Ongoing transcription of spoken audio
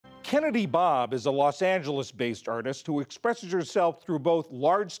Kennady Bob is a Los Angeles-based artist who expresses herself through both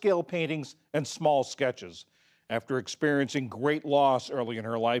large-scale paintings and small sketches. After experiencing great loss early in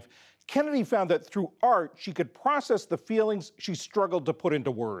her life, Kennady found that through art, she could process the feelings she struggled to put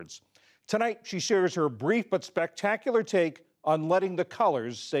into words. Tonight, she shares her brief but spectacular take on letting the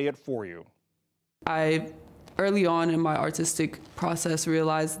colors say it for you. I, early on in my artistic process,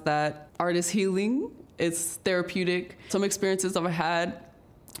 realized that art is healing, it's therapeutic. Some experiences I've had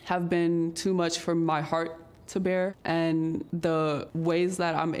have been too much for my heart to bear, and the ways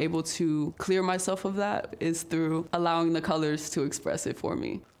that I'm able to clear myself of that is through allowing the colors to express it for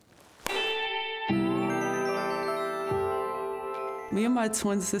me. Me and my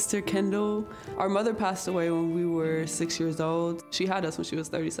twin sister, Kendall, our mother passed away when we were 6 years old. She had us when she was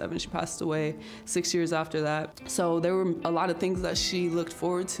 37. She passed away 6 years after that. So there were a lot of things that she looked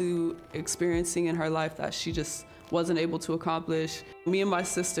forward to experiencing in her life that she just wasn't able to accomplish. Me and my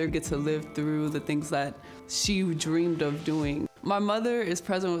sister get to live through the things that she dreamed of doing. My mother is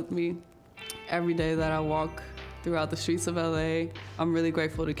present with me every day that I walk throughout the streets of LA. I'm really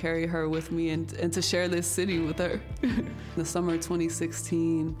grateful to carry her with me and to share this city with her. The summer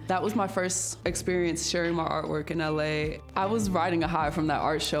 2016, that was my first experience sharing my artwork in LA. I was riding a high from that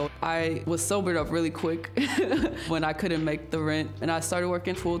art show. I was sobered up really quick when I couldn't make the rent, and I started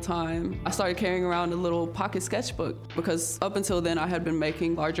working full time. I started carrying around a little pocket sketchbook because up until then I had been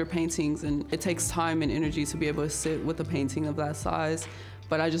making larger paintings, and it takes time and energy to be able to sit with a painting of that size.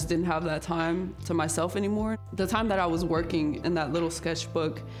 But I just didn't have that time to myself anymore. The time that I was working in that little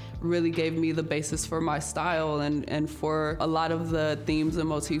sketchbook really gave me the basis for my style and for a lot of the themes and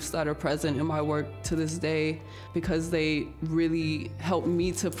motifs that are present in my work to this day, because they really helped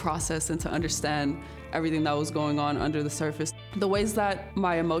me to process and to understand everything that was going on under the surface. The ways that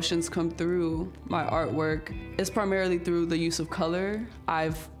my emotions come through my artwork is primarily through the use of color.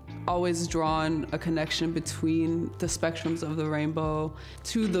 I've always drawn a connection between the spectrums of the rainbow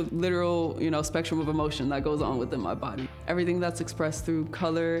to the literal, spectrum of emotion that goes on within my body. Everything that's expressed through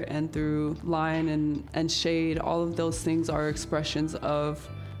color and through line and shade, all of those things are expressions of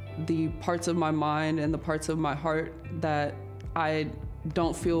the parts of my mind and the parts of my heart that I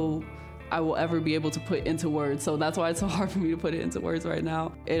don't feel I will ever be able to put into words. So that's why it's so hard for me to put it into words right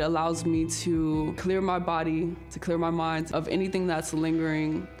now. It allows me to clear my body, to clear my mind of anything that's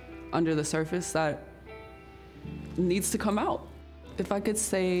lingering under the surface that needs to come out. If I could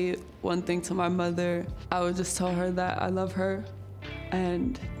say one thing to my mother, I would just tell her that I love her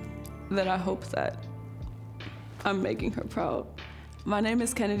and that I hope that I'm making her proud. My name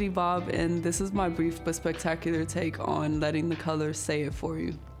is Kennady Bob, and this is my brief but spectacular take on letting the colors say it for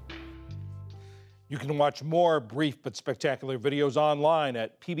you. You can watch more brief but spectacular videos online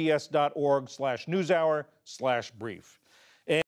at pbs.org/newshour/brief.